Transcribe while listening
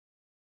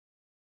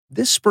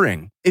This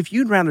spring, if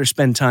you'd rather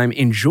spend time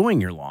enjoying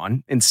your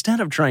lawn instead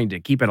of trying to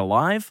keep it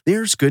alive,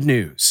 there's good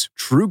news.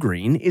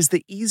 TruGreen is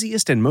the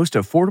easiest and most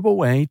affordable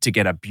way to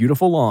get a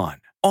beautiful lawn.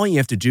 All you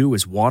have to do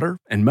is water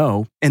and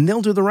mow, and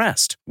they'll do the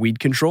rest. Weed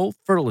control,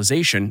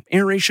 fertilization,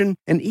 aeration,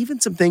 and even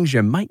some things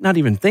you might not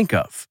even think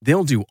of.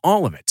 They'll do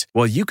all of it,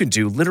 while you can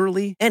do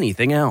literally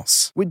anything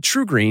else. With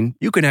TruGreen,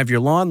 you can have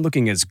your lawn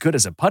looking as good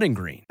as a putting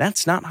green.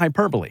 That's not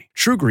hyperbole.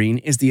 TruGreen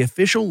is the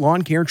official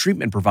lawn care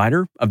treatment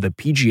provider of the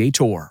PGA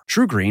Tour.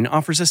 TruGreen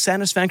offers a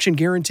satisfaction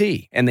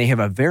guarantee, and they have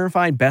a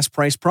verified best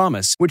price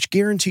promise, which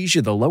guarantees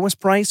you the lowest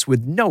price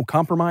with no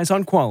compromise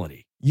on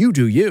quality. You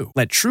do you.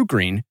 Let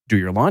TruGreen do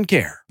your lawn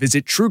care.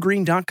 Visit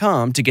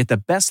TruGreen.com to get the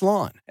best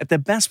lawn at the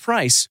best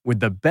price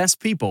with the best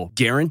people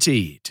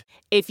guaranteed.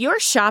 If you're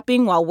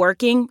shopping while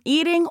working,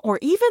 eating, or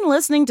even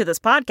listening to this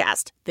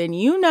podcast, then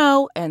you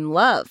know and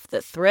love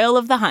the thrill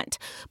of the hunt.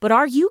 But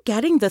are you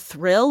getting the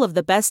thrill of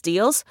the best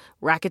deals?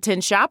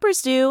 Rakuten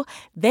shoppers do.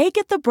 They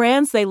get the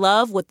brands they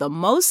love with the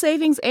most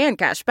savings and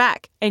cash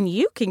back. And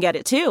you can get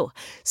it too.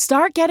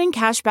 Start getting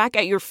cash back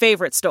at your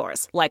favorite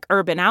stores like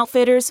Urban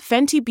Outfitters,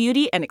 Fenty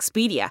Beauty, and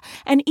Expedia.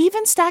 And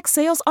even stack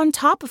sales on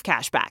top of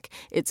cash back.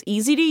 It's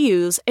easy to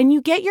use, and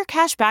you get your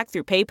cash back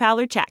through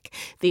PayPal or check.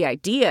 The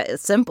idea is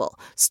simple.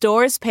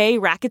 Stores pay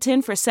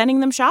Rakuten for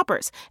sending them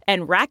shoppers,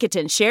 and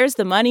Rakuten shares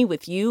the money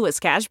with you as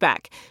cash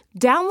back.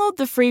 Download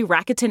the free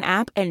Rakuten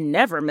app and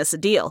never miss a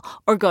deal.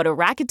 Or go to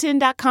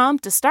Rakuten.com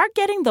to start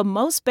getting the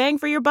most bang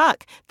for your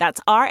buck. That's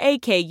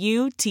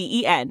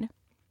RAKUTEN.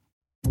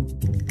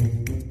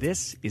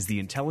 This is the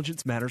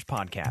Intelligence Matters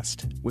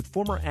Podcast with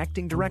former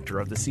acting director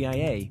of the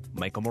CIA,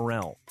 Michael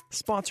Morell.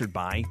 Sponsored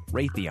by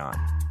Raytheon.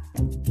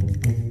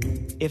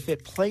 If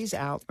it plays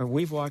out, or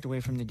we've walked away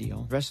from the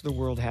deal, the rest of the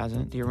world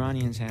hasn't, the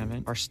Iranians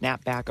haven't, our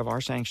snapback of our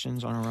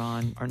sanctions on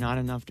Iran are not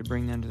enough to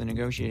bring them to the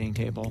negotiating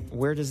table,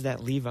 where does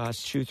that leave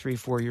us 2, 3,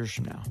 4 years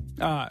from now?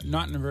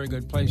 Not in a very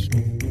good place.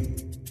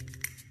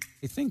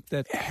 I think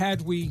that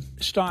had we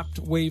stopped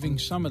waiving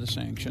some of the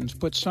sanctions,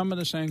 put some of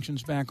the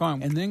sanctions back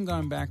on, and then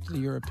gone back to the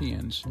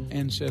Europeans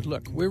and said,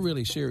 look, we're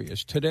really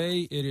serious.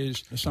 Today it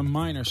is some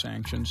minor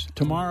sanctions.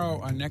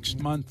 Tomorrow or next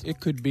month it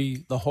could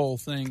be the whole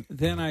thing.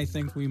 Then I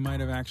think we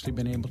might have actually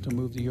been able to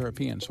move the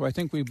Europeans. So I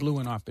think we blew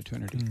an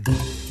opportunity.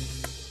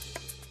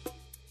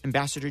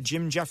 Ambassador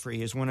Jim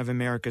Jeffrey is one of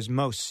America's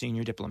most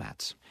senior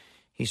diplomats.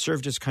 He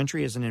served his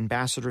country as an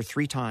ambassador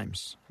 3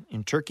 times,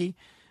 in Turkey,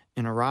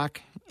 in Iraq,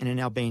 and in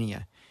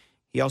Albania.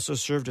 He also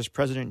served as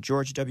President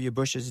George W.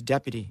 Bush's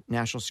deputy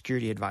national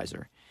security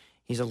advisor.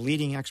 He's a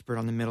leading expert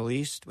on the Middle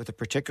East with a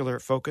particular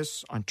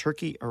focus on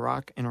Turkey,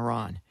 Iraq, and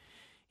Iran.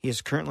 He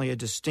is currently a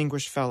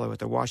distinguished fellow at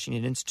the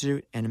Washington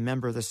Institute and a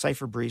member of the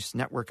Cipher Briefs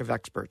network of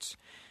experts.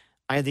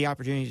 I had the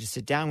opportunity to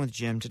sit down with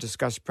Jim to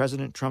discuss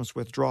President Trump's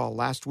withdrawal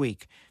last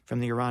week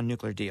from the Iran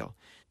nuclear deal.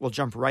 We'll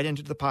jump right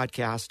into the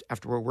podcast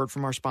after a word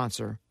from our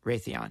sponsor,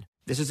 Raytheon.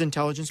 This is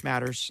Intelligence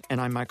Matters,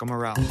 and I'm Michael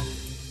Morell.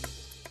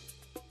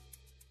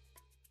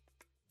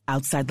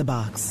 Outside the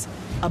box,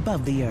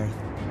 above the earth,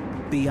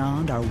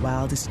 beyond our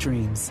wildest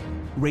dreams,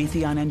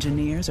 Raytheon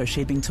engineers are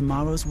shaping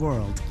tomorrow's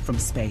world from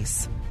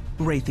space.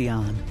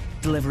 Raytheon,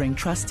 delivering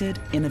trusted,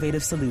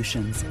 innovative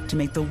solutions to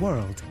make the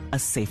world a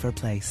safer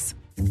place.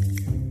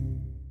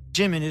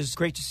 Jim, it is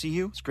great to see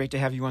you. It's great to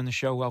have you on the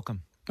show.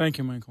 Welcome. Thank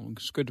you, Michael.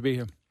 It's good to be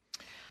here.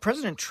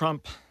 President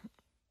Trump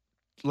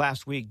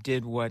last week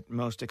did what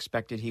most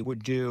expected he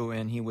would do,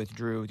 and he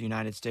withdrew the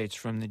United States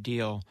from the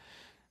deal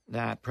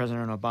that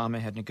President Obama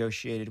had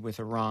negotiated with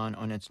Iran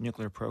on its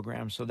nuclear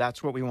program. So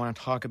that's what we want to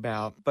talk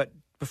about. But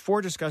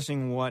before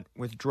discussing what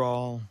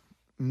withdrawal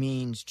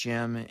means,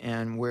 Jim,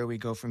 and where we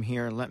go from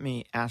here, let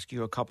me ask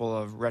you a couple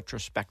of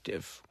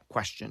retrospective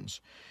questions.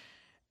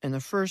 And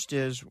the first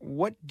is,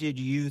 what did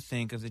you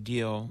think of the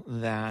deal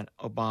that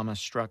Obama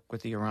struck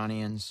with the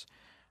Iranians?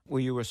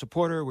 Were you a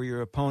supporter, were you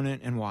an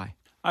opponent, and why?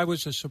 I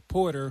was a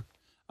supporter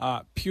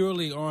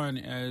purely on,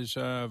 as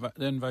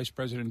then Vice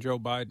President Joe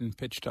Biden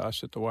pitched to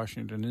us at the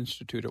Washington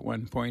Institute at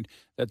one point,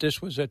 that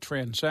this was a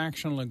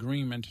transactional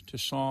agreement to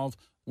solve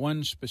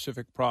one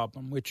specific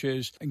problem, which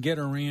is get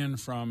Iran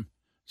from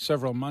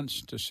several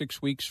months to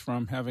 6 weeks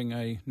from having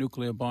a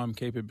nuclear bomb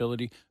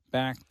capability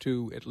back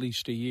to at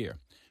least a year.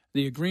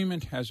 The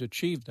agreement has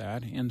achieved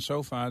that, and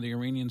so far the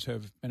Iranians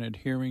have been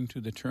adhering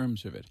to the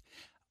terms of it.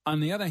 On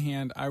the other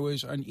hand, I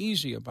was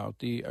uneasy about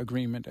the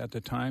agreement at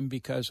the time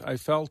because I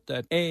felt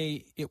that,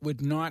 A, it would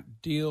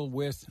not deal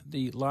with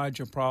the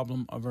larger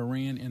problem of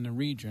Iran in the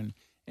region,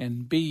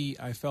 and B,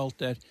 I felt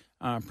that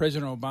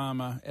President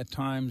Obama at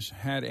times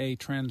had a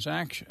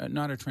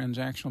not a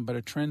transactional, but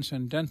a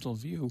transcendental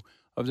view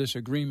of this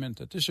agreement,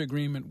 that this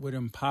agreement would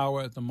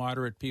empower the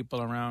moderate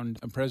people around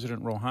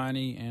President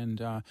Rouhani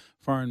and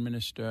Foreign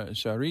Minister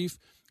Zarif,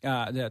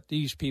 that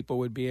these people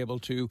would be able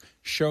to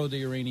show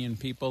the Iranian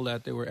people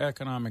that there were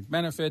economic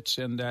benefits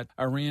and that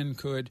Iran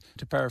could,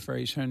 to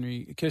paraphrase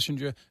Henry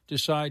Kissinger,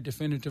 decide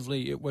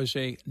definitively it was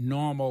a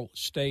normal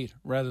state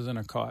rather than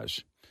a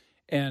cause.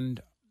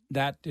 And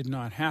that did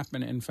not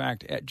happen. In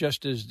fact,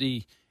 just as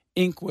the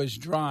ink was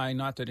dry,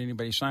 not that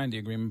anybody signed the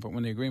agreement, but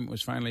when the agreement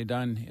was finally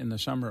done in the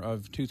summer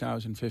of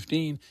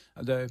 2015,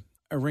 the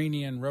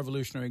Iranian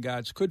Revolutionary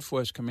Guards Quds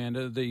Force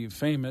commander, the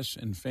famous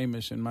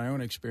in my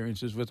own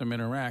experiences with him in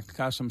Iraq,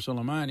 Qasem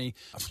Soleimani,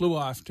 flew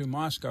off to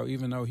Moscow,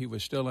 even though he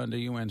was still under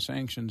UN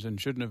sanctions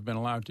and shouldn't have been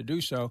allowed to do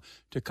so,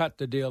 to cut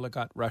the deal that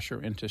got Russia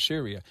into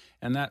Syria.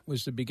 And that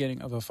was the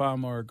beginning of a far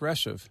more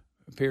aggressive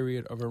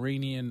period of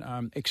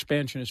Iranian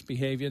expansionist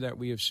behavior that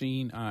we have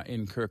seen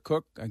in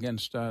Kirkuk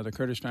against the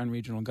Kurdistan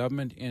regional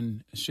government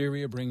in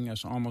Syria, bringing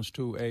us almost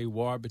to a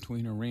war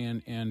between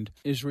Iran and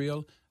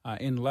Israel.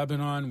 In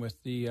Lebanon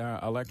with the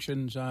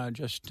elections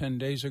just 10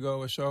 days ago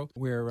or so,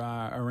 where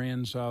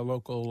Iran's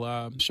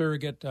local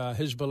surrogate,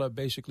 Hezbollah,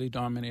 basically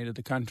dominated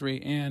the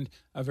country, and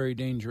a very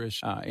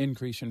dangerous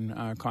increase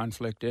in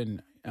conflict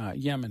in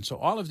Yemen. So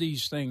all of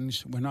these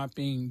things were not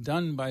being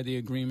done by the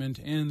agreement,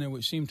 and there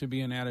would seem to be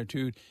an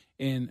attitude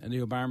in the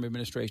Obama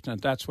administration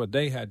that that's what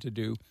they had to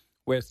do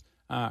with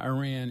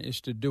Iran, is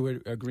to do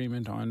an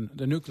agreement on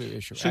the nuclear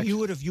issue. So you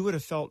would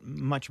have felt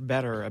much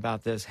better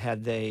about this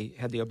had the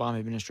Obama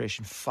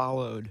administration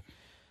followed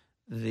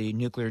the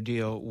nuclear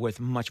deal with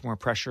much more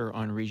pressure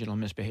on regional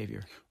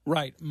misbehavior.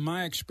 Right.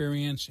 My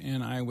experience,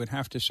 and I would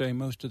have to say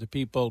most of the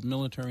people,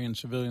 military and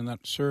civilian,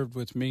 that served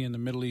with me in the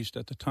Middle East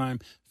at the time,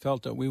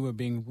 felt that we were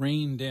being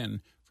reined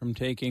in from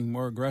taking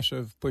more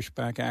aggressive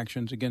pushback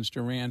actions against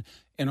Iran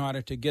in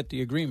order to get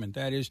the agreement.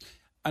 That is,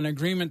 an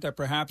agreement that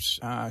perhaps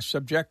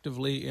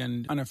subjectively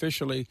and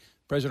unofficially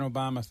President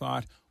Obama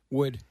thought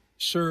would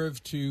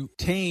serve to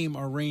tame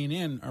or rein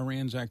in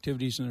Iran's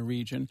activities in the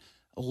region,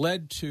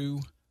 led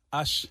to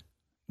us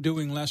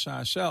doing less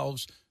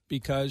ourselves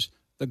because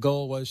the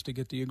goal was to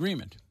get the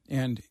agreement.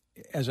 And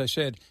as I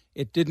said,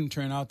 it didn't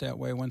turn out that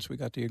way once we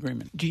got the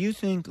agreement. Do you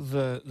think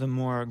the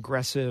more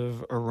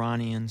aggressive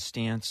Iranian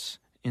stance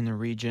in the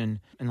region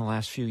in the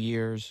last few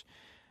years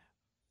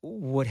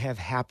would have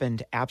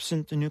happened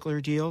absent the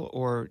nuclear deal,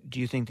 or do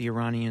you think the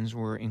Iranians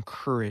were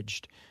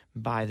encouraged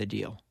by the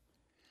deal?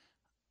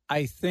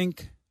 I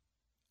think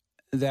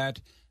that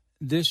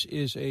this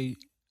is a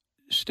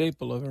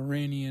staple of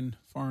Iranian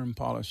foreign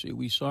policy.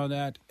 We saw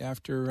that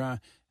after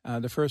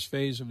the first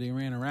phase of the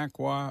Iran-Iraq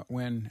war,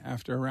 when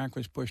after Iraq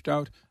was pushed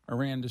out,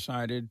 Iran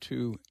decided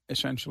to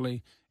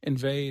essentially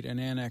invade and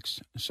annex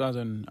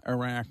southern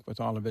Iraq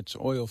with all of its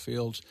oil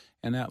fields,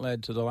 and that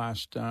led to the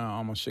last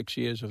almost 6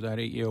 years of that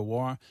 8-year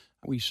war.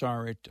 We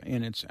saw it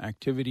in its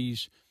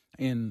activities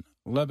in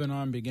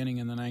Lebanon beginning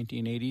in the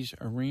 1980s.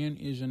 Iran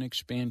is an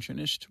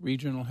expansionist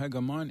regional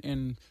hegemon,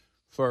 and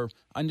for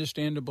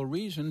understandable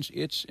reasons,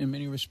 it's in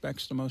many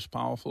respects the most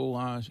powerful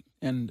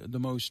and the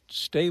most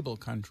stable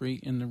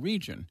country in the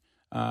region,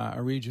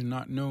 a region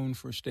not known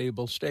for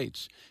stable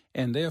states.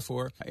 And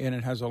therefore, and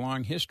it has a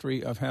long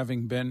history of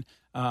having been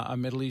a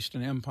Middle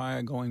Eastern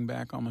empire going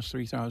back almost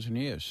 3,000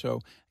 years.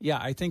 So, yeah,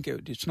 I think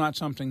it's not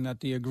something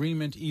that the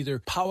agreement either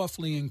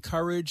powerfully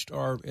encouraged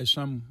or, as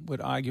some would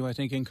argue, I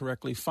think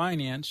incorrectly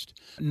financed,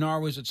 nor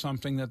was it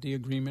something that the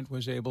agreement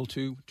was able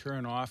to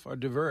turn off or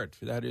divert.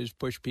 That is,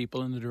 push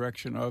people in the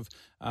direction of,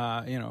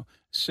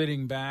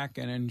 sitting back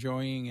and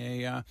enjoying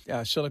a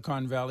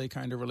Silicon Valley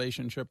kind of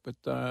relationship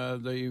with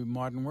the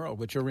modern world,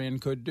 which Iran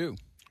could do.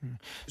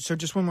 So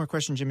just one more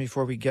question, Jim,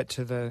 before we get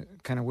to the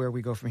kind of where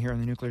we go from here on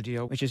the nuclear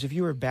deal, which is if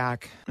you were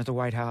back at the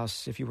White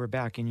House, if you were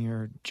back in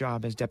your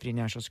job as Deputy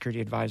National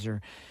Security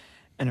Advisor,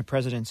 and a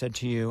president said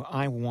to you,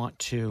 I want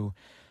to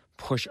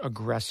push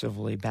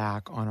aggressively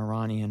back on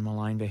Iranian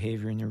malign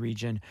behavior in the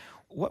region,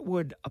 what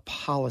would a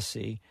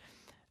policy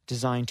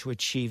designed to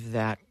achieve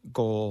that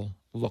goal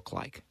look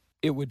like?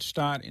 It would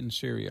start in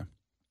Syria.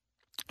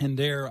 And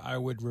there I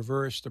would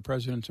reverse the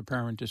president's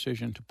apparent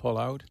decision to pull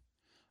out.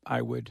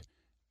 I would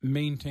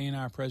maintain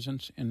our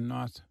presence in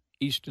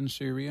northeastern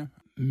Syria,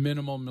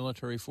 minimal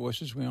military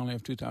forces. We only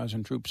have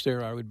 2,000 troops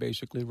there. I would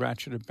basically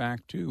ratchet it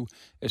back to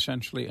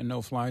essentially a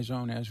no-fly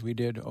zone, as we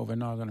did over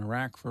northern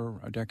Iraq for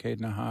a decade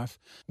and a half,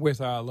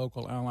 with our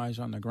local allies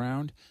on the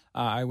ground.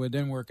 I would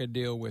then work a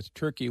deal with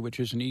Turkey, which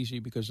isn't easy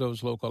because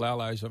those local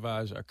allies of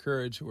ours are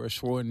Kurds who are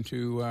sworn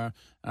to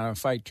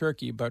fight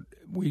Turkey, but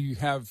we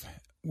have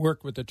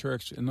worked with the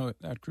Turks in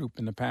that group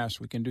in the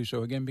past. We can do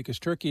so again because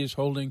Turkey is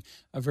holding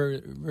a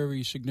very,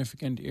 very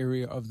significant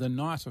area of the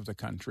north of the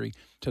country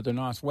to the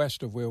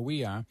northwest of where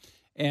we are,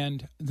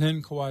 and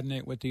then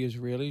coordinate with the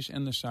Israelis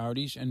and the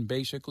Saudis and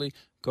basically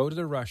go to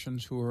the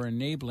Russians who are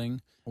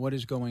enabling what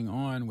is going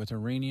on with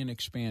Iranian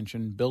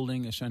expansion,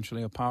 building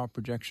essentially a power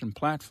projection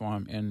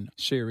platform in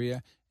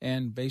Syria,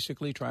 and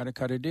basically try to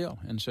cut a deal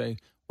and say,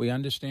 we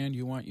understand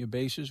you want your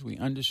bases. We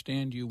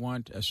understand you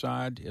want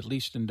Assad, at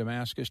least in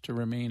Damascus, to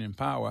remain in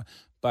power.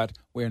 But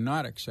we're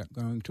not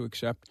going to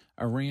accept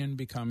Iran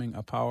becoming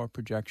a power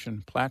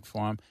projection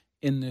platform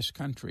in this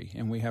country.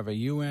 And we have a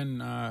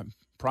UN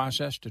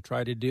process to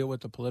try to deal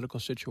with the political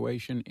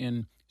situation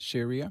in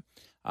Syria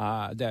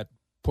that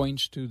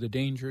points to the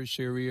danger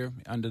Syria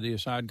under the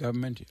Assad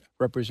government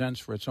represents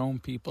for its own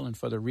people and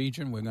for the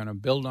region. We're going to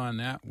build on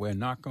that. We're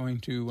not going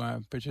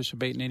to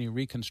participate in any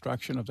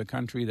reconstruction of the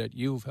country that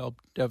you've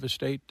helped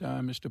devastate,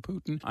 Mr.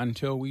 Putin,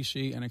 until we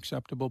see an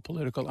acceptable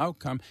political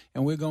outcome,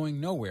 and we're going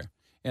nowhere.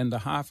 And the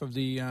half of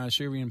the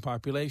Syrian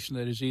population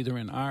that is either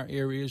in our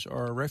areas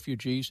or are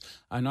refugees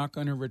are not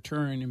going to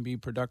return and be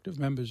productive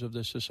members of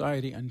the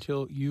society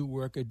until you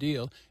work a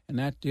deal, and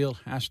that deal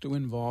has to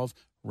involve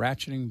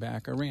ratcheting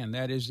back Iran.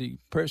 That is the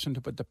person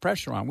to put the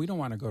pressure on. We don't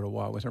want to go to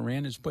war with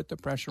Iran. Is put the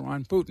pressure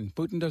on Putin.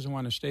 Putin doesn't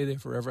want to stay there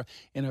forever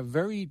in a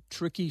very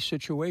tricky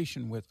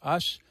situation with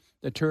us,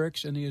 the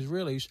Turks, and the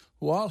Israelis,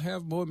 who all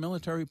have more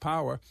military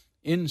power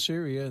in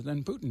Syria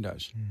than Putin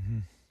does. Mm-hmm.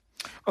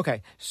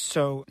 Okay,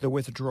 so the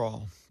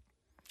withdrawal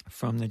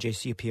from the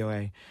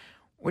JCPOA,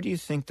 what do you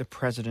think the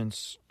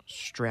president's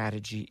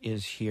strategy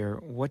is here?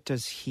 What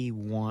does he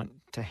want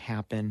to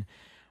happen?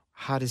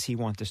 How does he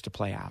want this to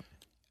play out?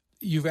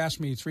 You've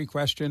asked me three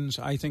questions.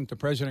 I think the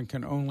president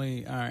can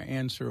only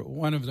answer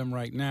one of them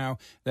right now.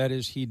 That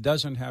is, he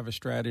doesn't have a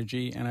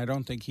strategy, and I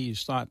don't think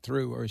he's thought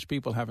through, or his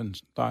people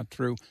haven't thought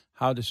through,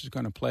 how this is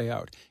going to play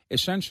out.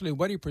 Essentially,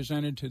 what he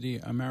presented to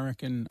the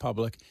American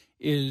public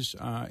is,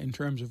 in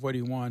terms of what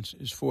he wants,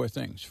 is four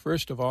things.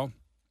 First of all,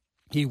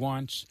 he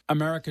wants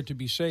America to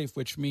be safe,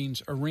 which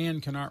means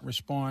Iran cannot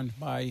respond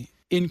by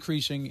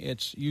increasing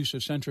its use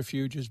of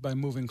centrifuges by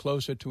moving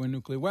closer to a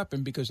nuclear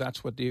weapon, because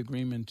that's what the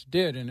agreement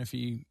did. And if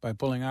he, by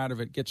pulling out of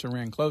it, gets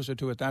Iran closer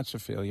to it, that's a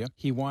failure.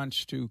 He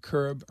wants to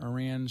curb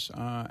Iran's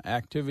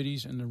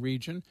activities in the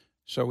region.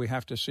 So we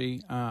have to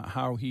see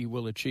how he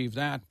will achieve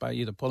that by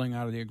either pulling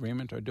out of the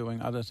agreement or doing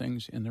other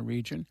things in the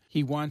region.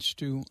 He wants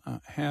to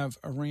have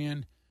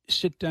Iran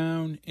sit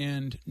down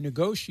and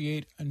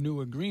negotiate a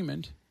new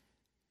agreement,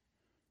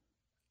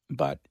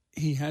 but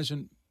he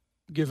hasn't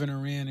given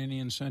Iran any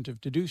incentive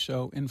to do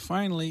so. And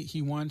finally,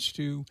 he wants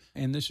to,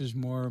 and this is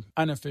more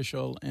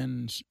unofficial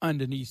and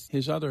underneath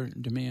his other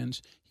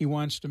demands, he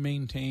wants to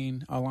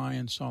maintain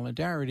alliance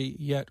solidarity,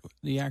 yet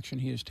the action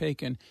he has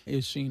taken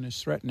is seen as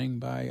threatening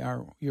by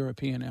our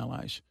European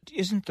allies.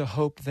 Isn't the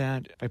hope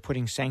that by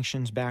putting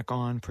sanctions back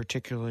on,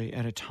 particularly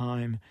at a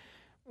time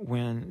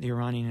when the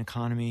Iranian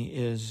economy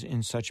is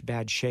in such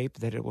bad shape,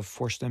 that it will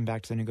force them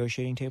back to the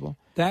negotiating table?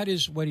 That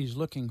is what he's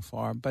looking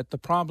for, but the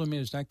problem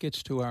is that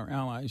gets to our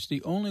allies.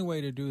 The only way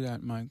to do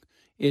that, Mike,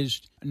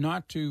 is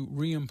not to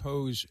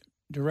reimpose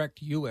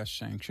direct U.S.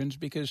 sanctions,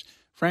 because,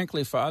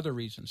 frankly, for other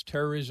reasons,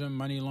 terrorism,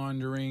 money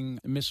laundering,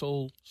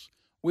 missiles,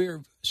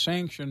 we've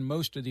sanctioned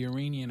most of the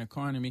Iranian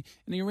economy,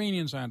 and the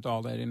Iranians aren't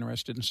all that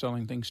interested in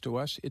selling things to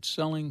us. It's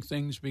selling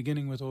things,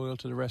 beginning with oil,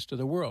 to the rest of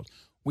the world.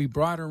 We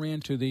brought Iran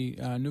to the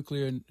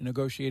nuclear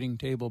negotiating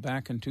table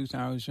back in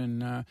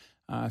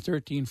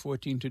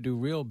 2013-14 to do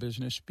real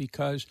business,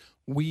 because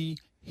we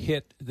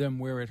hit them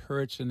where it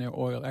hurts in their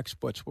oil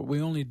exports. But we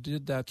only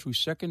did that through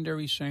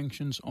secondary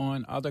sanctions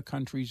on other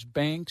countries'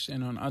 banks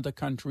and on other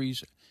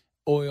countries'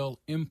 oil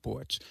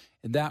imports.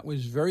 And that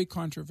was very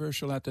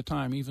controversial at the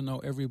time, even though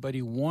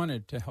everybody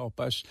wanted to help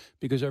us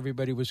because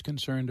everybody was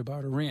concerned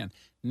about Iran.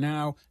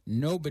 Now,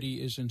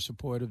 nobody is in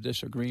support of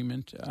this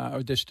agreement,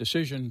 or this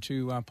decision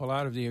to pull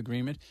out of the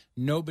agreement.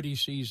 Nobody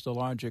sees the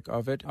logic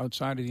of it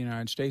outside of the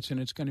United States, and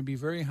it's going to be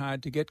very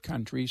hard to get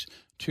countries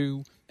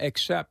to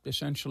accept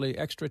essentially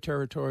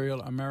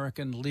extraterritorial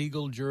American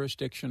legal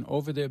jurisdiction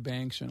over their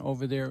banks and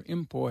over their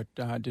import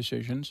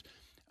decisions.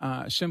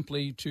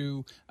 Simply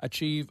to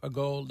achieve a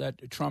goal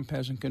that Trump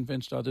hasn't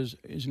convinced others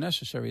is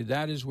necessary.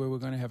 That is where we're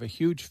going to have a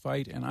huge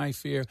fight, and I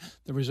fear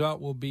the result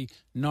will be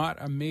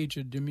not a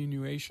major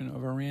diminution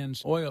of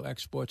Iran's oil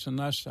exports and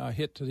thus a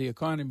hit to the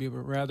economy,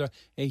 but rather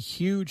a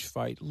huge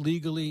fight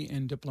legally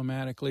and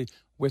diplomatically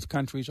with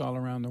countries all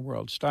around the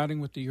world, starting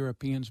with the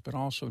Europeans, but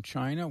also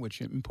China,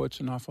 which imports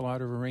an awful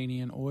lot of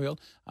Iranian oil,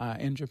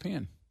 and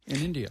Japan and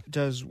India.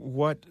 Does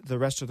what the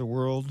rest of the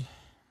world,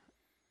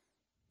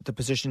 the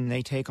position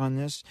they take on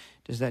this,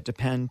 does that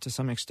depend to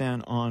some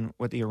extent on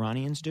what the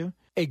Iranians do?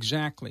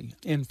 Exactly.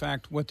 In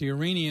fact, what the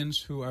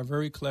Iranians, who are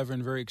very clever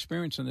and very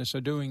experienced in this,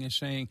 are doing is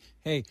saying,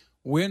 hey,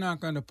 we're not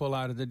going to pull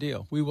out of the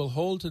deal. We will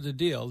hold to the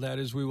deal. That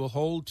is, we will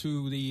hold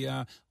to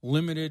the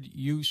limited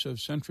use of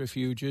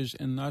centrifuges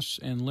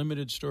and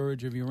limited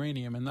storage of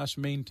uranium, and thus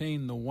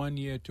maintain the 1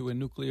 year to a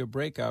nuclear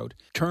breakout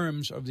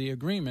terms of the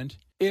agreement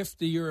if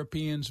the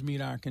Europeans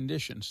meet our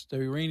conditions.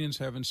 The Iranians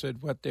haven't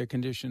said what their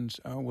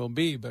conditions will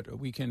be, but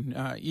we can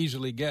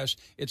easily guess.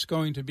 It's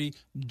going to be,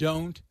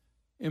 don't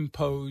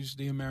impose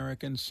the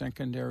American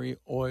secondary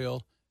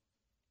oil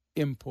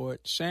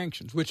import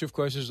sanctions, which, of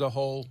course, is the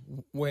whole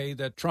way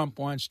that Trump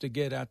wants to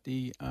get at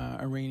the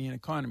Iranian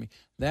economy.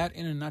 That,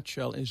 in a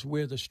nutshell, is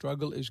where the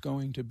struggle is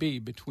going to be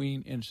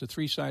between, and it's a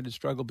three-sided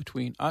struggle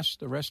between us,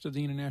 the rest of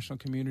the international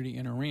community,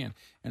 and Iran.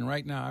 And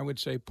right now, I would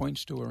say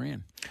points to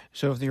Iran.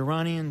 So if the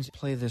Iranians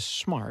play this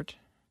smart,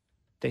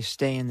 they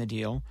stay in the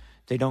deal,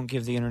 they don't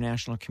give the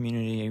international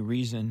community a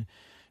reason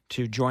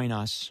to join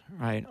us,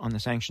 right, on the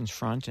sanctions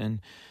front,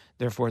 and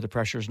therefore the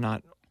pressure is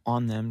not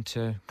on them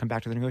to come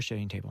back to the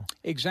negotiating table.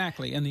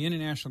 Exactly. And the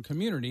international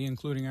community,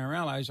 including our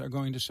allies, are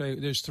going to say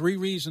there's 3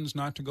 reasons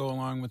not to go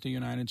along with the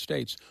United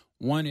States.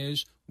 One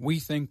is we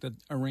think that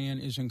Iran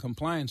is in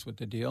compliance with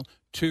the deal.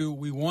 2,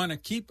 we want to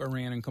keep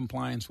Iran in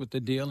compliance with the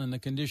deal, and the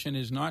condition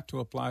is not to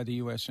apply the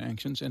U.S.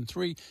 sanctions. And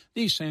 3,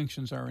 these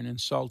sanctions are an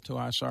insult to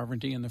our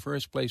sovereignty. In the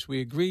first place, we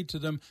agreed to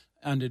them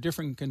under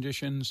different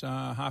conditions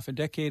half a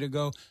decade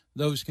ago.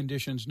 Those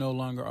conditions no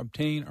longer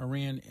obtain.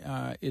 Iran,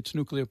 its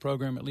nuclear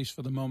program, at least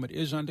for the moment,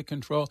 is under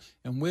control,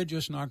 and we're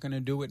just not going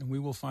to do it, and we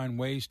will find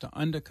ways to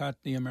undercut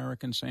the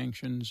American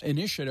sanctions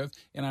initiative.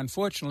 And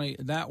unfortunately,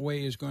 that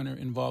way is going to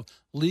involve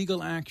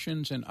legal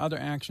actions, and other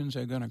actions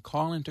are going to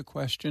call into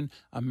question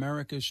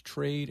America's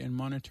trade and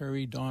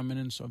monetary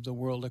dominance of the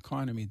world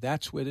economy.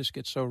 That's where this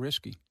gets so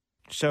risky.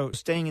 So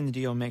staying in the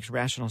deal makes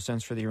rational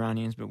sense for the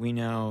Iranians, but we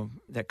know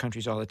that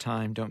countries all the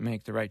time don't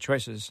make the right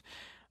choices.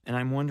 And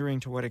I'm wondering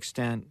to what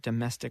extent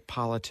domestic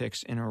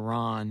politics in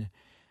Iran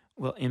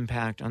will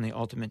impact on the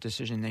ultimate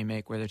decision they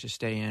make, whether to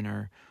stay in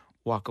or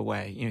walk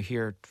away. You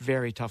hear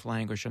very tough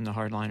language from the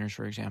hardliners,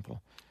 for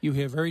example. You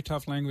hear very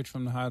tough language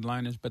from the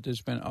hardliners, but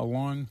there's been a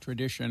long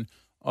tradition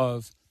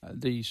of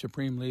the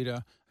Supreme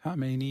Leader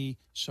Khamenei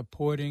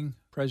supporting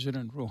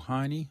President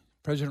Rouhani.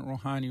 President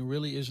Rouhani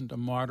really isn't a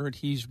moderate.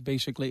 He's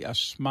basically a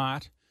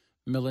smart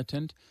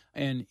militant,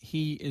 and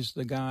he is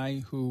the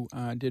guy who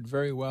did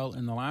very well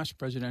in the last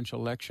presidential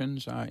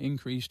elections,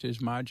 increased his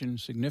margin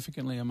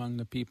significantly among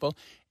the people.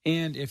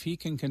 And if he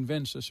can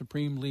convince the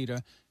Supreme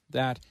Leader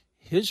that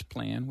his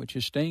plan, which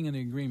is staying in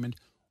the agreement,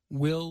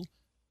 will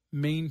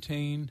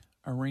maintain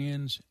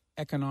Iran's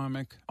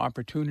economic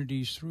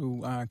opportunities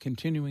through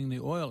continuing the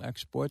oil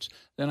exports,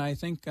 then I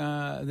think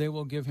they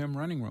will give him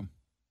running room.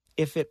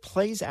 If it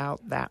plays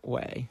out that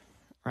way,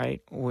 right,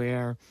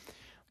 where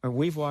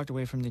we've walked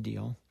away from the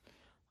deal,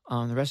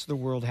 the rest of the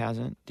world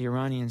hasn't, the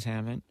Iranians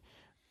haven't,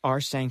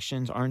 our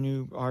sanctions, our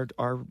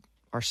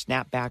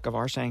snapback of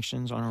our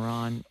sanctions on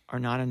Iran are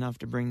not enough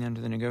to bring them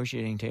to the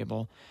negotiating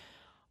table,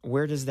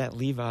 where does that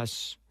leave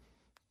us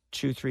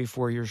 2, 3,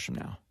 4 years from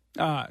now?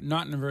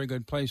 Not in a very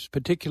good place,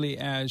 particularly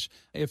as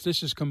if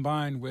this is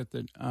combined with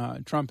the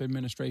Trump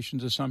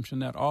administration's assumption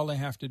that all they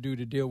have to do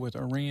to deal with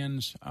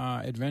Iran's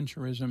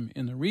adventurism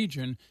in the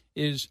region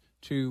is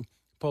to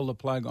pull the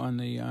plug on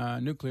the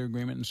nuclear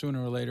agreement, and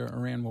sooner or later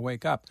Iran will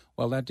wake up.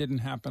 Well, that didn't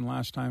happen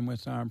last time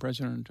with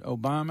President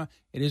Obama.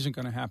 It isn't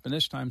going to happen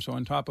this time. So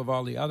on top of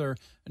all the other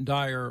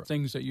dire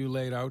things that you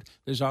laid out,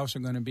 there's also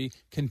going to be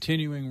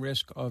continuing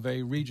risk of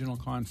a regional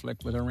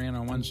conflict with Iran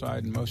on one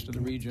side and most of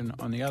the region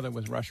on the other,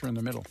 with Russia in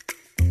the middle.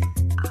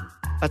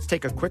 Let's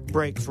take a quick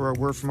break for a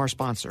word from our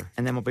sponsor,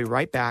 and then we'll be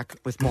right back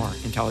with more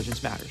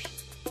Intelligence Matters.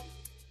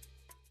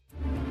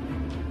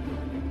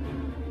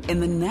 In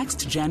the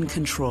next-gen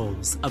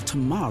controls of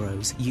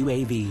tomorrow's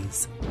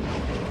UAVs.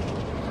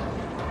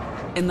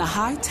 In the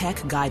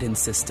high-tech guidance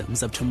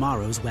systems of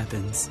tomorrow's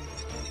weapons.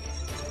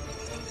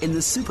 In the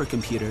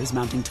supercomputers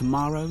mounting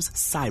tomorrow's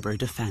cyber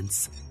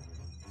defense.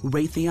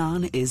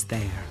 Raytheon is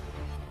there,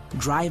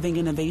 driving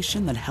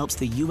innovation that helps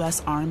the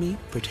U.S. Army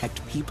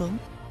protect people,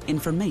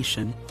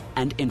 information,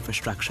 and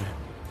infrastructure.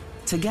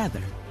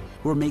 Together,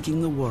 we're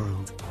making the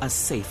world a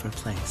safer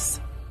place.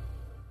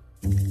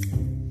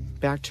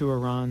 Back to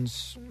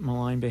Iran's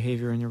malign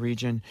behavior in the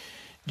region,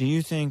 do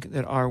you think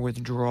that our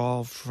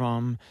withdrawal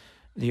from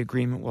the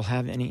agreement will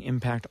have any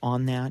impact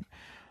on that?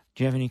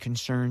 Do you have any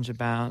concerns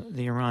about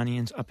the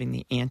Iranians upping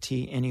the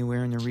ante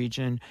anywhere in the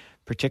region,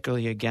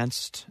 particularly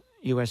against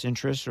U.S.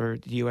 interests or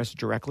the U.S.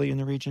 directly in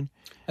the region?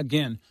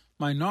 Again,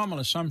 my normal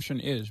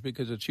assumption is,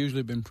 because it's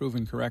usually been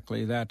proven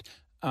correctly, that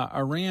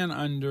Iran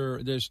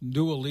under this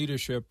dual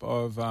leadership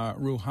of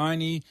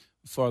Rouhani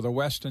for the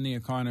West and the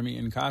economy,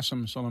 and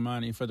Qasem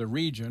Soleimani for the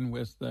region,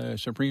 with the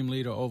Supreme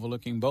Leader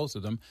overlooking both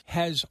of them,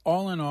 has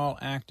all in all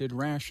acted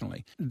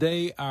rationally.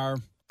 They are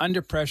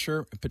under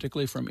pressure,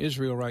 particularly from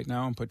Israel right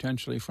now and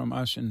potentially from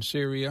us in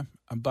Syria,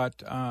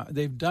 but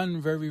they've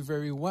done very,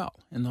 very well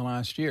in the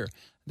last year.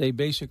 They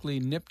basically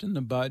nipped in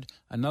the bud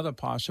another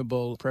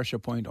possible pressure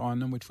point on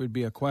them, which would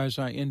be a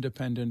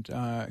quasi-independent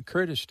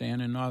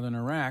Kurdistan in northern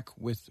Iraq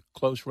with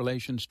close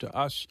relations to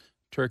us,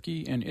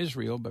 Turkey and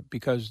Israel, but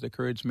because the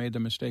Kurds made the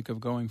mistake of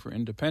going for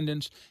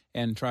independence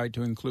and tried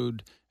to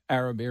include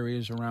Arab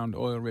areas around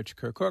oil-rich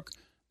Kirkuk,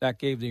 that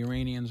gave the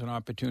Iranians an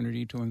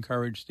opportunity to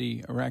encourage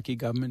the Iraqi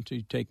government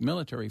to take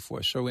military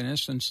force. So in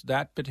essence,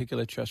 that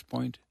particular chess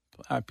point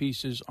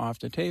piece is off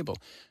the table.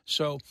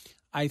 So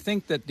I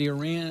think that the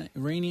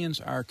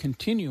Iranians are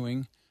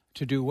continuing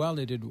to do well.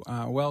 They did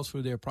well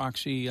through their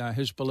proxy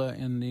Hezbollah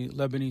in the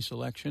Lebanese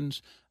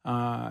elections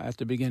at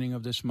the beginning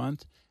of this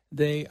month.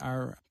 They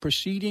are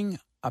proceeding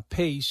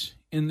apace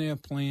in their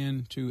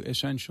plan to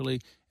essentially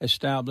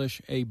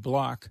establish a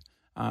bloc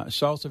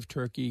south of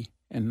Turkey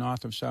and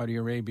north of Saudi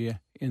Arabia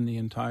in the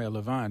entire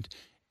Levant.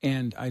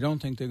 And I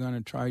don't think they're going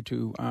to try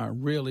to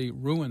really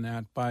ruin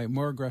that by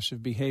more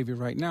aggressive behavior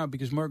right now,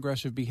 because more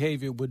aggressive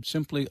behavior would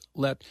simply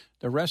let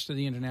the rest of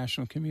the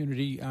international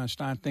community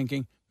start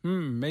thinking,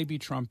 maybe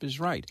Trump is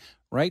right.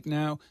 Right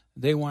now,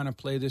 they want to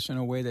play this in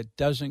a way that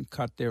doesn't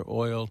cut their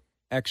oil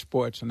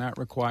exports, and that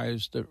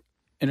requires the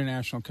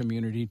international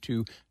community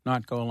to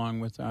not go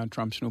along with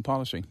Trump's new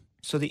policy.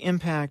 So the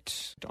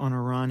impact on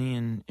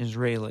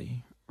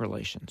Iranian-Israeli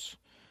relations,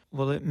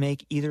 will it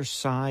make either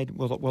side,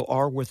 will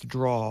our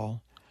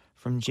withdrawal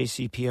from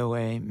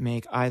JCPOA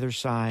make either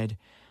side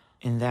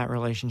in that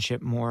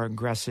relationship more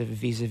aggressive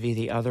vis-a-vis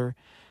the other?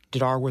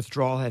 Did our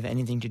withdrawal have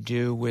anything to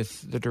do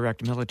with the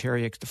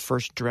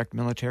first direct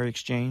military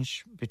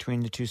exchange between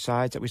the two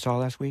sides that we saw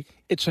last week?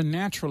 It's a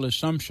natural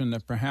assumption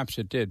that perhaps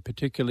it did,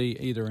 particularly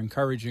either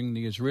encouraging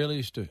the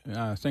Israelis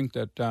to think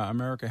that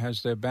America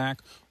has their back,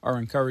 or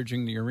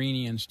encouraging the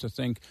Iranians to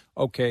think,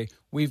 okay,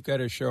 we've got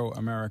to show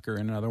America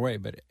in another way.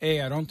 But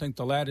I don't think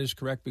the latter is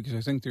correct, because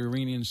I think the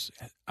Iranians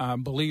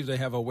believe they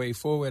have a way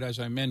forward, as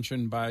I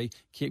mentioned, by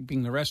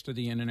keeping the rest of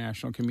the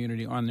international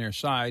community on their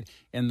side.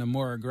 And the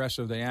more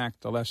aggressive they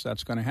act, the less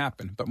that's going to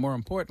happen. But more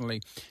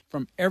importantly,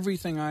 from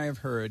everything I have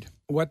heard,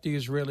 what the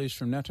Israelis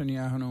from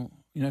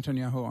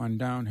Netanyahu on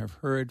down have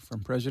heard from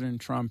President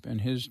Trump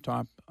and his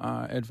top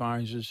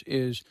advisors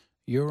is,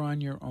 you're on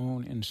your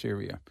own in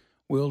Syria.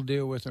 We'll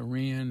deal with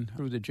Iran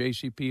through the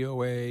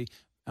JCPOA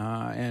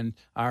and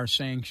our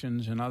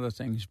sanctions and other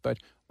things, but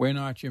we're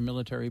not your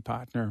military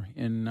partner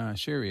in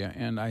Syria.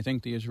 And I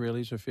think the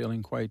Israelis are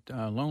feeling quite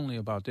lonely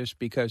about this,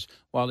 because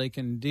while they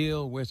can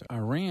deal with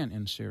Iran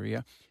in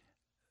Syria,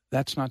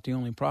 that's not the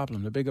only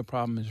problem. The bigger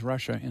problem is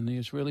Russia, and the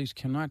Israelis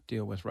cannot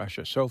deal with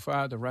Russia. So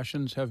far, the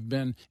Russians have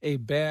been a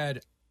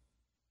bad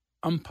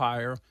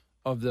umpire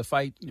of the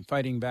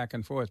fighting back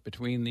and forth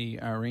between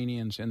the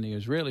Iranians and the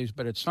Israelis,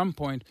 but at some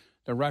point,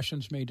 the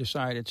Russians may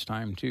decide it's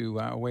time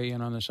to weigh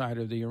in on the side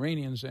of the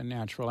Iranians and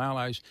natural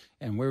allies.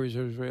 And where is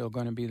Israel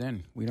going to be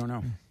then? We don't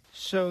know.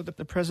 So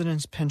the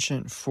president's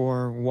penchant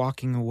for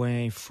walking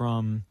away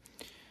from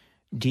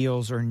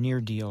deals or near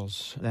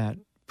deals that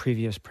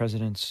previous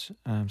presidents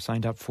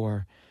signed up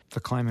for, the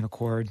Climate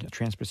Accord,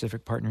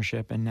 Trans-Pacific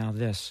Partnership, and now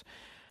this.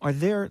 Are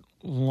there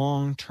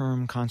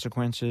long-term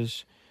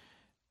consequences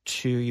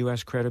to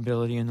U.S.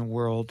 credibility in the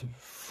world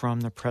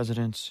from the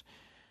president's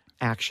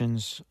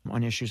actions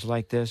on issues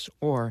like this,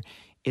 or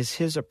is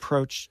his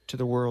approach to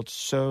the world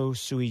so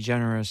sui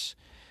generis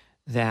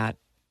that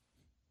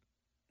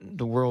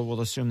the world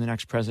will assume the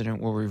next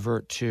president will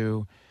revert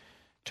to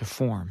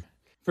form?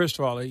 First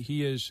of all,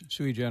 he is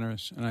sui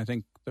generis, and I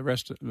think the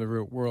rest of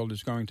the world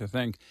is going to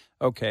think,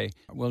 okay,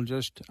 we'll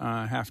just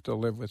have to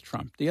live with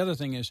Trump. The other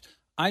thing is,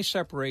 I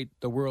separate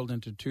the world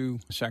into two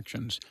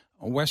sections,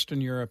 Western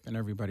Europe and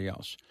everybody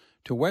else.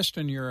 To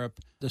Western Europe,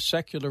 the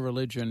secular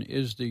religion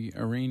is the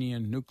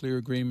Iranian nuclear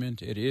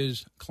agreement. It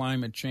is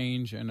climate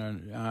change and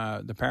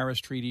the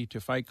Paris Treaty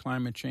to fight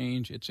climate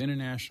change. It's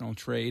international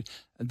trade.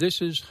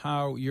 This is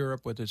how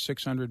Europe, with its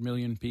 600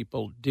 million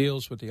people,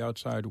 deals with the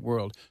outside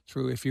world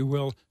through, if you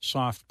will,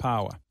 soft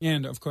power.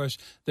 And, of course,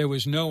 there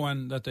was no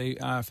one that they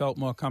felt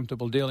more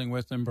comfortable dealing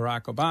with than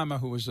Barack Obama,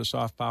 who was the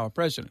soft power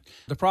president.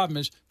 The problem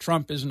is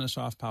Trump isn't a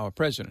soft power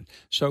president.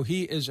 So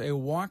he is a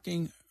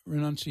walking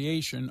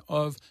renunciation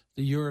of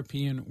the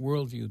European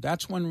worldview.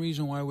 That's one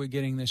reason why we're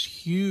getting this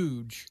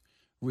huge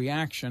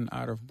reaction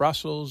out of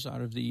Brussels, out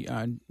of the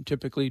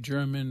typically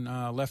German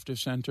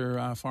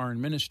left-of-center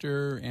foreign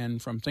minister, and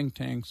from think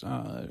tanks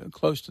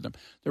close to them.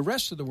 The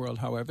rest of the world,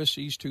 however,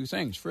 sees two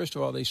things. First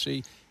of all, they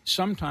see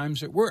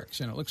sometimes it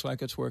works, and it looks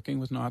like it's working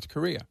with North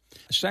Korea.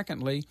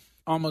 Secondly,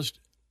 almost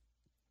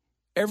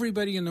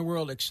everybody in the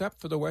world,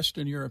 except for the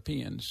Western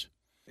Europeans,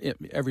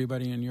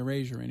 everybody in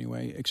Eurasia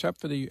anyway,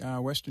 except for the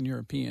Western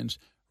Europeans,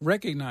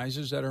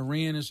 recognizes that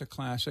Iran is a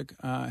classic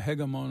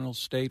hegemonal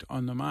state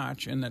on the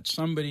march, and that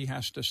somebody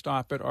has to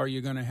stop it, or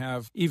you're going to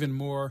have even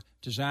more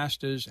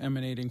disasters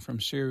emanating from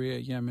Syria,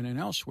 Yemen, and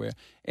elsewhere.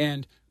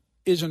 And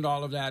isn't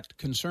all of that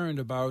concerned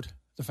about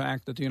the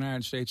fact that the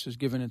United States has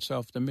given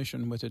itself the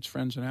mission with its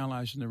friends and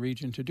allies in the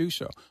region to do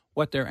so?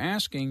 What they're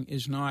asking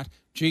is not,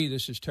 gee,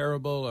 this is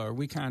terrible, or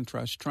we can't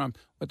trust Trump.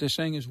 What they're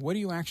saying is, what are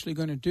you actually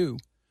going to do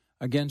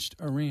against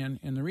Iran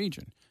in the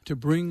region to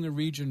bring the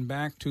region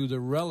back to the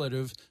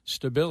relative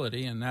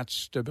stability, and that's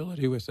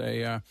stability with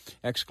a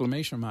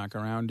exclamation mark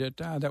around it,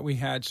 that we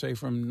had, say,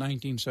 from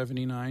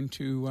 1979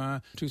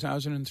 to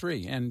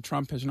 2003. And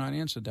Trump has not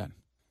answered that.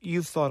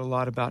 You've thought a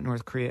lot about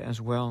North Korea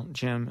as well,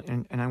 Jim,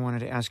 and I wanted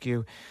to ask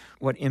you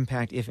what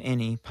impact, if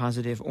any,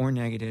 positive or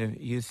negative,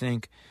 you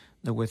think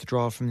the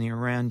withdrawal from the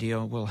Iran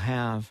deal will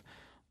have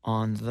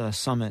on the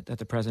summit that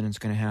the president's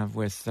going to have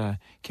with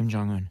Kim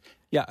Jong-un.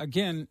 Yeah,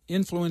 again,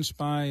 influenced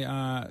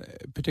by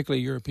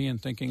particularly European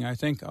thinking, I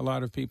think a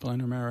lot of people in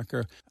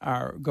America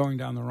are going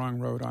down the wrong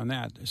road on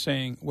that,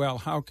 saying, well,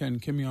 how can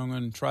Kim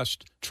Jong-un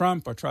trust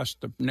Trump or trust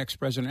the next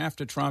president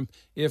after Trump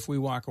if we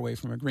walk away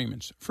from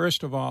agreements?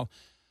 First of all,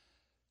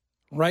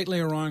 rightly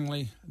or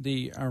wrongly,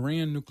 the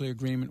Iran nuclear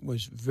agreement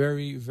was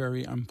very,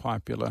 very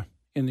unpopular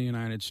in the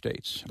United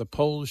States. The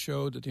polls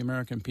showed that the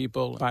American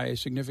people, by a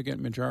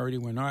significant majority,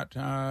 were not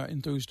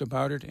enthused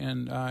about it.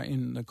 And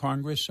in the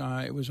Congress,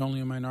 it was only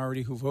a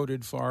minority who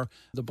voted for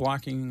the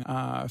blocking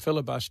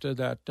filibuster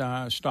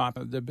that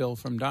stopped the bill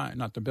from dying.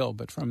 Not the bill,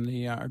 but from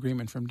the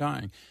agreement from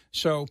dying.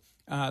 So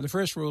the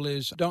first rule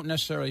is don't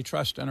necessarily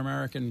trust an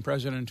American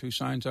president who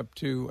signs up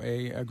to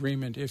an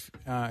agreement if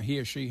he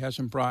or she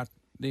hasn't brought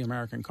the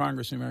American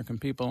Congress, the American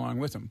people along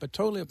with him. But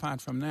totally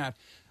apart from that,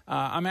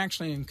 I'm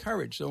actually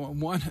encouraged. The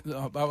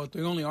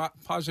only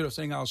positive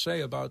thing I'll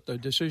say about the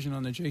decision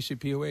on the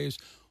JCPOA is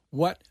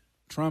what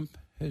Trump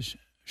has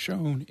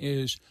shown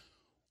is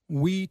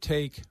we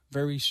take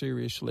very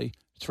seriously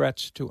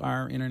threats to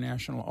our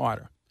international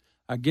order.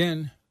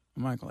 Again,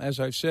 Michael, as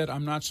I've said,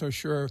 I'm not so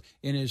sure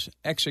in his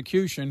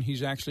execution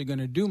he's actually going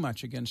to do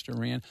much against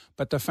Iran,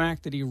 but the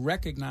fact that he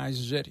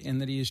recognizes it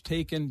and that he has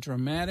taken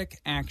dramatic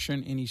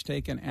action and he's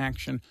taken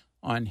action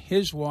on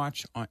his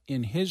watch,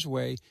 in his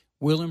way,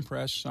 will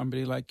impress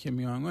somebody like Kim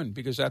Jong-un,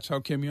 because that's how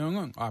Kim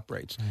Jong-un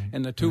operates. Right.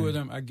 And the two of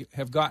them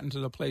have gotten to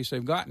the place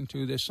they've gotten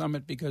to this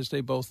summit because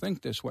they both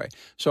think this way.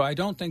 So I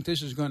don't think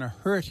this is going to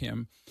hurt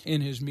him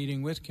in his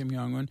meeting with Kim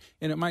Jong-un,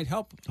 and it might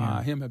help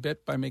him a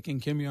bit by making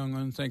Kim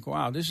Jong-un think,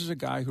 wow, this is a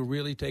guy who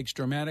really takes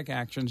dramatic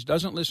actions,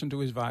 doesn't listen to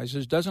his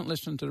advisors, doesn't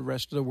listen to the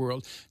rest of the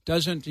world,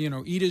 doesn't,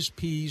 eat his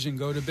peas and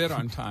go to bed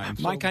on time.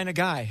 My kind of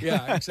guy.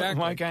 Yeah, exactly.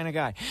 My kind of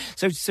guy.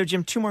 So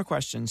Jim, two more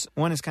questions.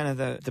 One is kind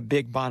of the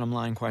big bottom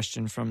line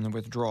question from the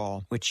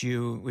withdrawal, which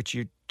you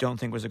don't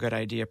think was a good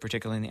idea,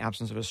 particularly in the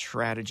absence of a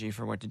strategy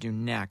for what to do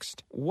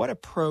next. What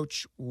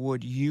approach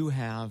would you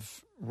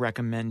have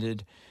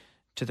recommended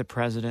to the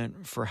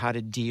president for how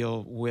to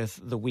deal with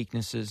the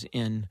weaknesses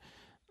in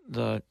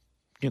the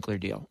nuclear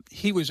deal?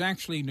 He was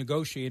actually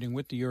negotiating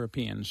with the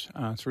Europeans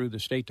through the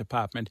State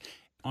Department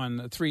on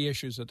the three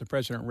issues that the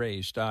president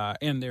raised,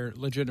 and they're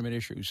legitimate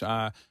issues.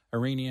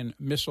 Iranian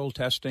missile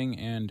testing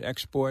and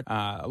export,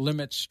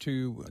 limits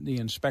to the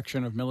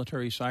inspection of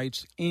military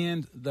sites,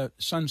 and the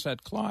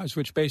sunset clause,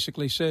 which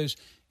basically says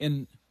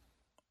in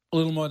a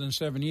little more than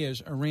 7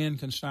 years, Iran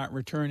can start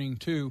returning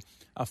to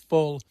a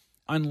full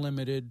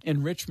unlimited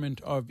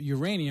enrichment of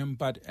uranium.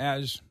 But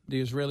as the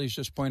Israelis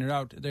just pointed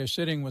out, they're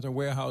sitting with a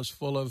warehouse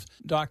full of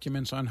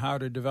documents on how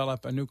to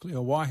develop a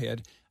nuclear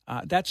warhead.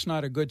 That's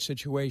not a good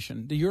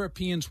situation. The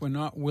Europeans were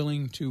not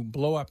willing to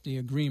blow up the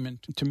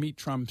agreement to meet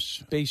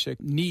Trump's basic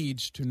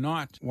needs to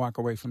not walk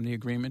away from the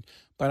agreement.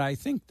 But I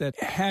think that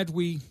had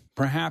we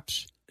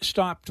perhaps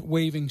stopped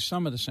waiving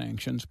some of the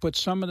sanctions, put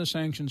some of the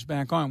sanctions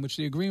back on, which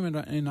the agreement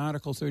in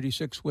Article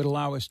 36 would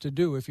allow us to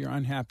do if you're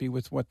unhappy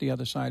with what the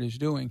other side is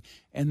doing,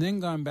 and then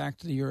gone back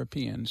to the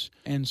Europeans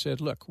and said,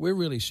 look, we're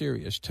really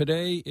serious.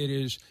 Today it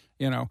is,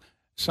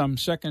 some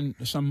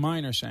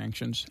minor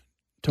sanctions.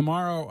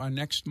 Tomorrow or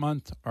next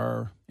month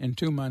or in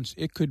 2 months,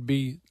 it could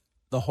be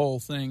the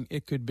whole thing.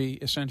 It could be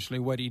essentially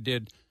what he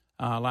did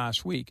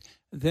last week.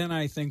 Then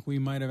I think we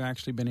might have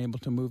actually been able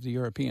to move the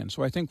Europeans.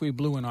 So I think we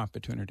blew an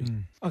opportunity.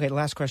 Okay,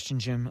 last question,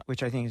 Jim,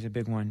 which I think is a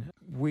big one.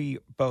 We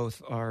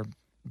both are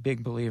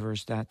big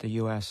believers that the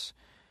U.S.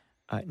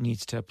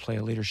 Needs to play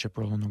a leadership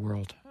role in the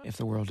world if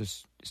the world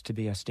is to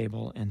be a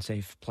stable and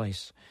safe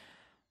place.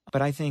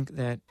 But I think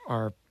that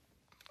our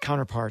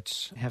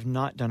counterparts have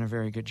not done a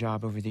very good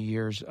job over the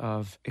years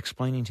of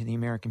explaining to the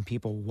American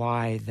people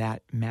why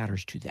that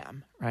matters to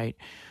them, right?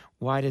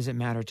 Why does it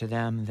matter to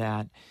them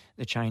that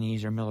the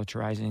Chinese are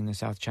militarizing the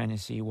South China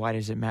Sea? Why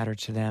does it matter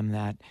to them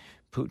that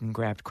Putin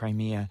grabbed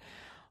Crimea?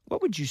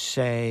 What would you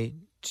say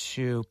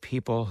to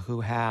people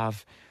who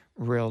have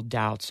real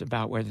doubts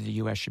about whether the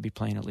U.S. should be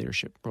playing a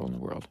leadership role in the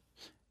world?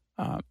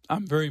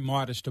 I'm very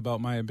modest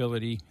about my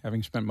ability,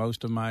 having spent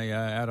most of my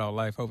adult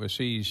life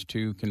overseas,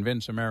 to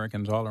convince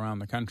Americans all around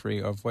the country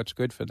of what's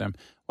good for them.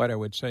 What I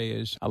would say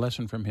is a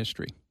lesson from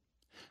history.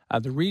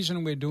 The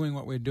reason we're doing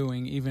what we're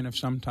doing, even if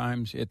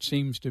sometimes it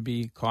seems to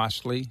be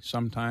costly,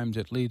 sometimes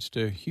it leads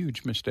to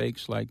huge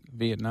mistakes like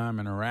Vietnam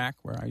and Iraq,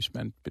 where I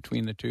spent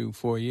between the two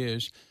 4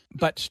 years,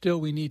 but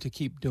still we need to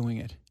keep doing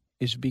it,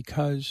 is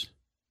because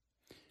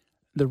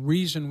the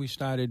reason we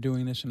started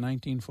doing this in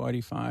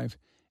 1945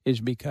 is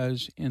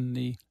because in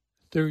the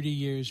 30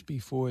 years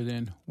before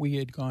then, we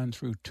had gone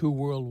through 2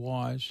 world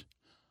wars,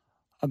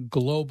 a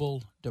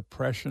global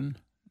depression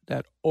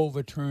that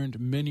overturned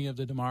many of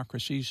the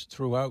democracies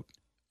throughout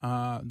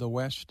the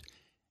West,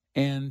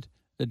 and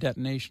the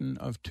detonation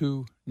of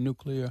 2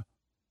 nuclear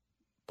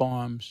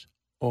bombs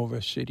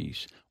over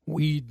cities.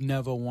 We'd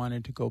never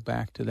wanted to go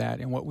back to that.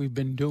 And what we've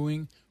been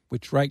doing,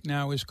 which right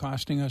now is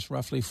costing us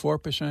roughly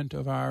 4%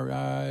 of our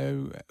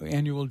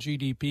annual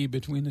GDP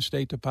between the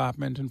State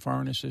Department and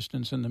foreign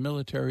assistance and the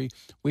military,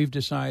 we've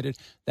decided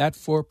that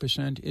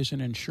 4% is an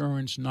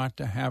insurance not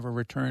to have a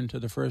return to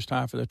the first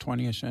half of the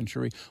 20th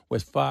century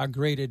with far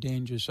greater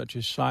dangers such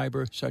as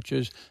cyber, such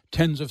as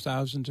tens of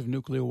thousands of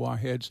nuclear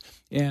warheads,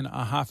 and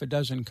a half a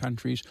dozen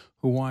countries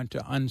who want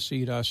to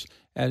unseat us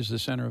as the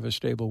center of a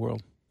stable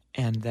world.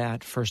 And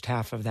that first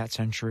half of that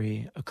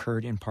century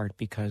occurred in part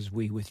because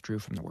we withdrew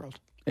from the world.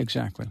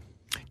 Exactly.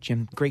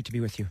 Jim, great to be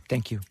with you.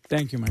 Thank you.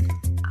 Thank you, Mike.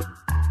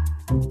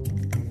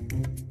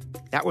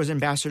 That was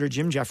Ambassador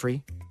Jim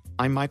Jeffrey.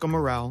 I'm Michael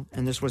Morell,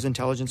 and this was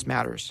Intelligence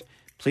Matters.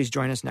 Please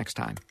join us next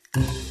time.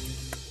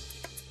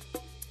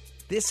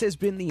 This has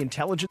been the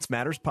Intelligence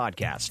Matters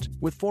podcast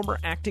with former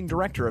acting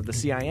director of the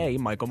CIA,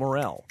 Michael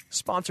Morell,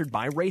 sponsored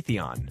by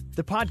Raytheon.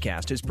 The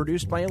podcast is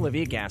produced by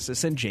Olivia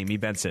Gassis and Jamie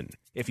Benson.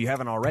 If you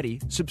haven't already,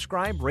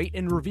 subscribe, rate,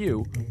 and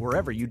review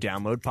wherever you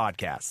download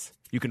podcasts.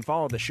 You can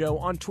follow the show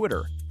on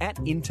Twitter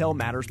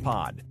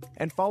 @IntelMattersPod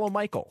and follow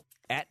Michael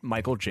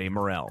 @Michael J.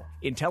 Morell.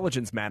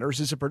 Intelligence Matters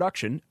is a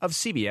production of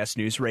CBS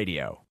News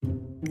Radio.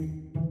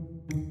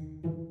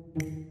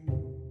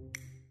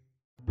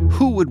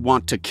 Who would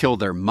want to kill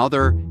their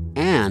mother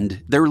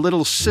and their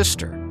little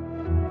sister?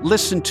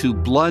 Listen to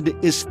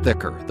Blood is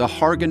Thicker, the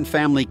Hargan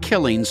family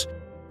killings,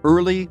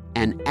 early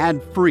and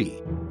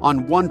ad-free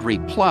on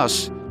Wondery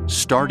Plus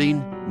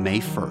starting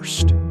May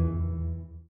 1st.